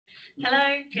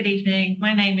Hello, good evening.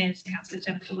 My name is Councillor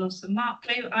Jennifer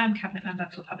Wilson-Marklew. I'm Cabinet Member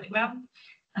for Public Realm,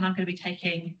 and I'm going to be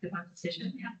taking the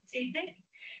decision this evening.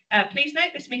 Please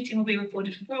note this meeting will be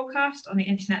recorded for broadcast on the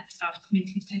internet after the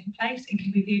meeting has taken place and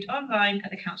can be viewed online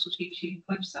at the Council's YouTube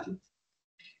website.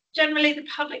 Generally, the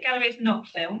public gallery is not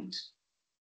filmed,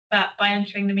 but by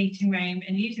entering the meeting room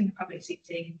and using the public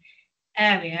seating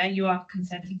area, you are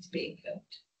consenting to being filmed.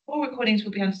 All recordings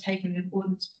will be undertaken in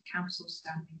accordance with the Council's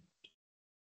standing.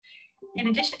 In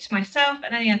addition to myself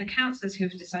and any other councillors who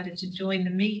have decided to join the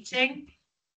meeting,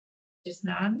 just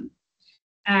none,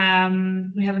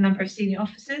 we have a number of senior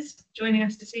officers joining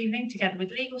us this evening, together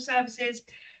with legal services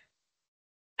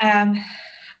and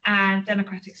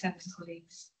democratic service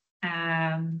colleagues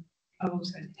are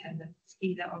also in attendance,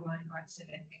 either online or at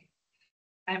Civic.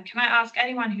 Can I ask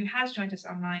anyone who has joined us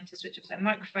online to switch off their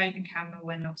microphone and camera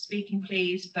when not speaking,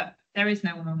 please? But there is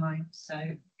no one online,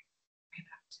 so.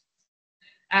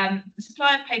 The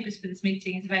supply of papers for this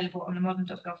meeting is available on the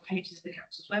modern.gov pages of the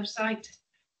Council's website.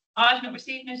 I've not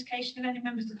received notification of any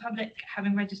members of the public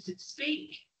having registered to speak.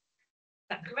 Is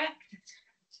that correct?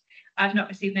 I've not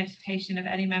received notification of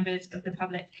any members of the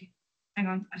public. Hang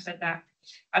on, I said that.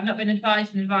 I've not been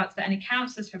advised in advance that any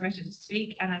councillors have registered to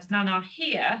speak, and as none are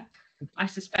here, I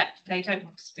suspect they don't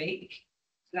want to speak.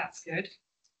 So that's good.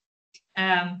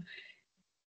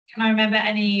 Can I remember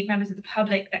any members of the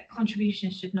public that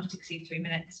contributions should not exceed 3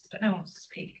 minutes, but no one wants to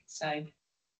speak, so.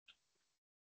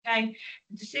 Okay,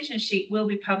 the decision sheet will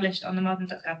be published on the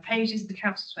modern.gov pages of the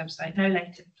Council's website no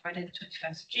later than Friday the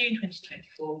 21st of June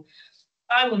 2024.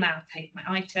 I will now take my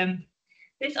item.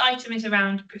 This item is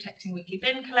around protecting weekly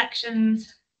bin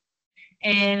collections.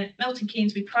 In Milton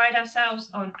Keynes, we pride ourselves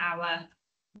on our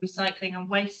recycling and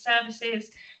waste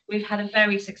services. We've had a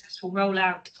very successful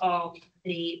rollout of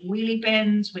the wheelie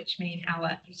bins, which mean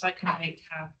our recycling rates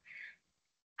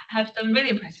have done really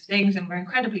impressive things, and we're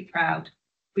incredibly proud.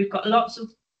 We've got lots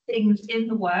of things in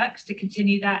the works to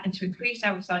continue that and to increase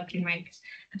our recycling rates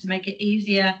and to make it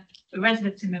easier for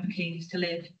residents in Milton Keynes to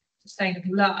live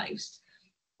sustainable lives.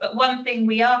 But one thing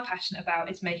we are passionate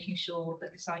about is making sure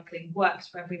that recycling works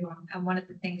for everyone. And one of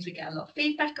the things we get a lot of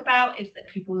feedback about is that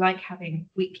people like having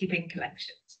weekly bin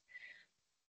collections.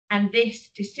 And this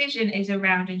decision is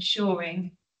around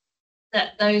ensuring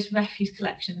that those refuse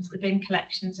collections, the bin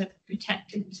collections, are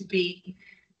protected to be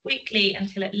weekly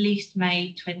until at least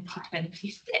May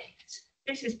 2026.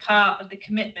 This is part of the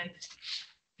commitment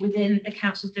within the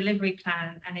Council's delivery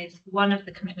plan and is one of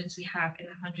the commitments we have in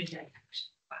the 100-day action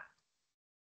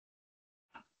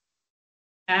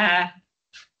plan.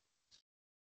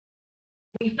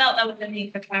 We felt there was a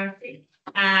need for clarity,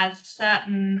 as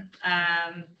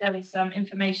there is some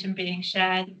information being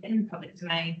shared in the public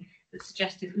domain that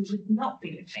suggested we would not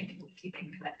be looking at weekly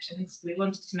bin collections. We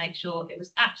wanted to make sure it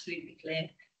was absolutely clear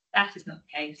that is not the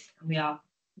case, and we are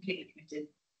completely committed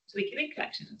to weekly bin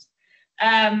collections.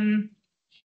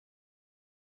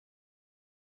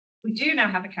 We do now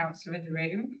have a councillor in the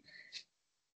room.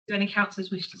 Do any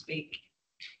councillors wish to speak?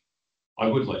 I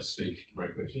would like to speak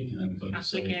very quickly, and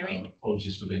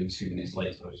apologies for being 2 minutes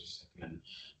late. I was just having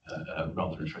a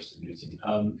rather interesting meeting.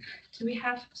 Do we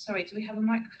have a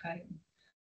microphone,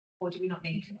 or do we not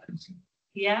need it?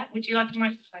 Yeah, would you like a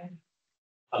microphone?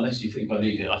 Unless you think I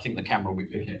need it, I think the camera will be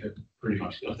picking it up pretty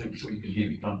much. I think you can hear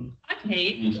me, can't you? I can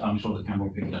hear you. And I'm sure the camera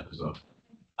will pick it up as well.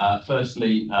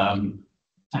 Firstly,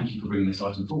 thank you for bringing this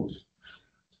item forward.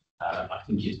 I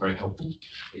think it's very helpful.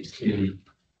 It's clearly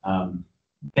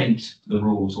bent the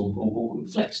rules or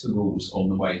reflects the rules on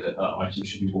the way that items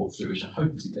should be walked through, which I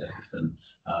hope is going to happen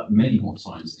many more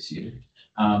times this year.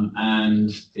 But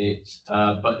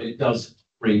it does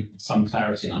bring some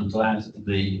clarity, and I'm glad that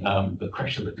the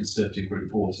pressure the Conservative group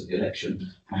brought at the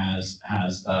election has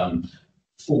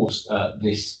forced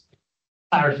this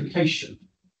clarification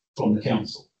from the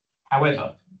council.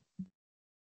 However,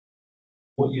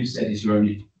 what you said is you're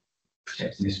only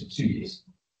protecting this for 2 years.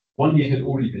 1 year had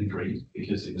already been agreed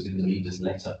because it was in the leader's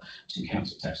letter to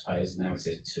council taxpayers, and now it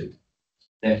says 2.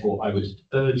 Therefore, I would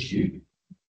urge you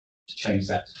to change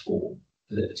that to 4,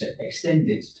 to extend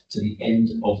it to the end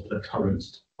of the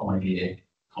current 5-year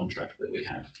contract that we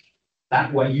have.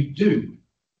 That way, you do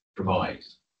provide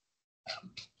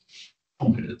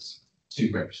confidence to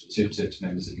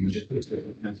members that you were just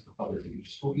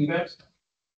talking about,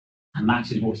 and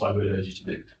that is what I would urge you to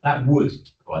do. That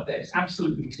would provide that. It's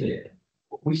absolutely clear.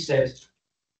 What we said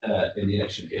in the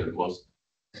election period was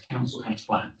the council had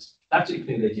plans. Absolutely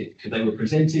clear they did, because they were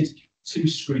presented to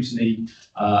scrutiny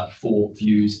for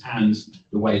views and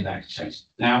the way that changed.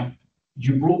 Now,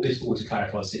 you brought this forward to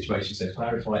clarify the situation, so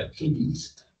clarify it,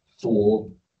 please,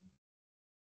 for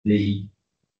the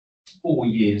 4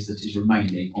 years that is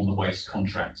remaining on the waste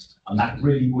contract, and that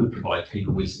really would provide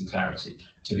people with some clarity.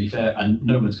 To be fair, and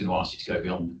no one's going to ask you to go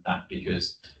beyond that,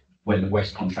 because when the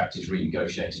waste contract is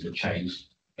renegotiated or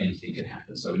changed, anything can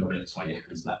happen. So we're not going to tie your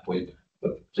hands at that point,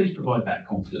 but please provide that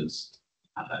confidence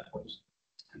at that point.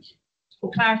 Thank you.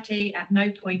 For clarity, at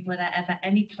no point were there ever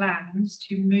any plans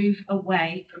to move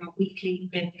away from a weekly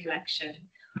bin collection.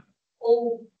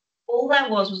 All there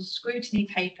was a scrutiny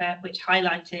paper which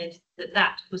highlighted that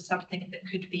that was something that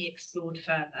could be explored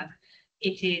further.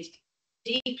 It is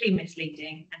deeply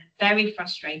misleading and very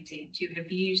frustrating to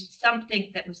have used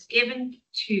something that was given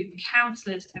to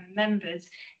councillors and members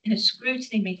in a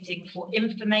scrutiny meeting for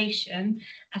information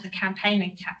as a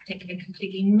campaigning tactic and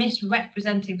completely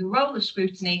misrepresenting the role of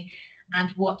scrutiny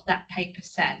and what that paper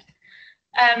said.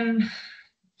 Thank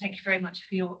you very much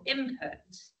for your input.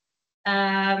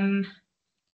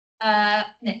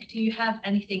 Nick, do you have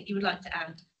anything you would like to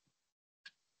add?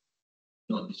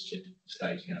 Not this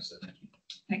stage, Councillor. Thank you.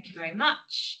 Thank you very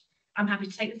much. I'm happy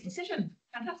to take this decision.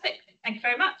 Fantastic. Thank you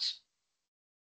very much.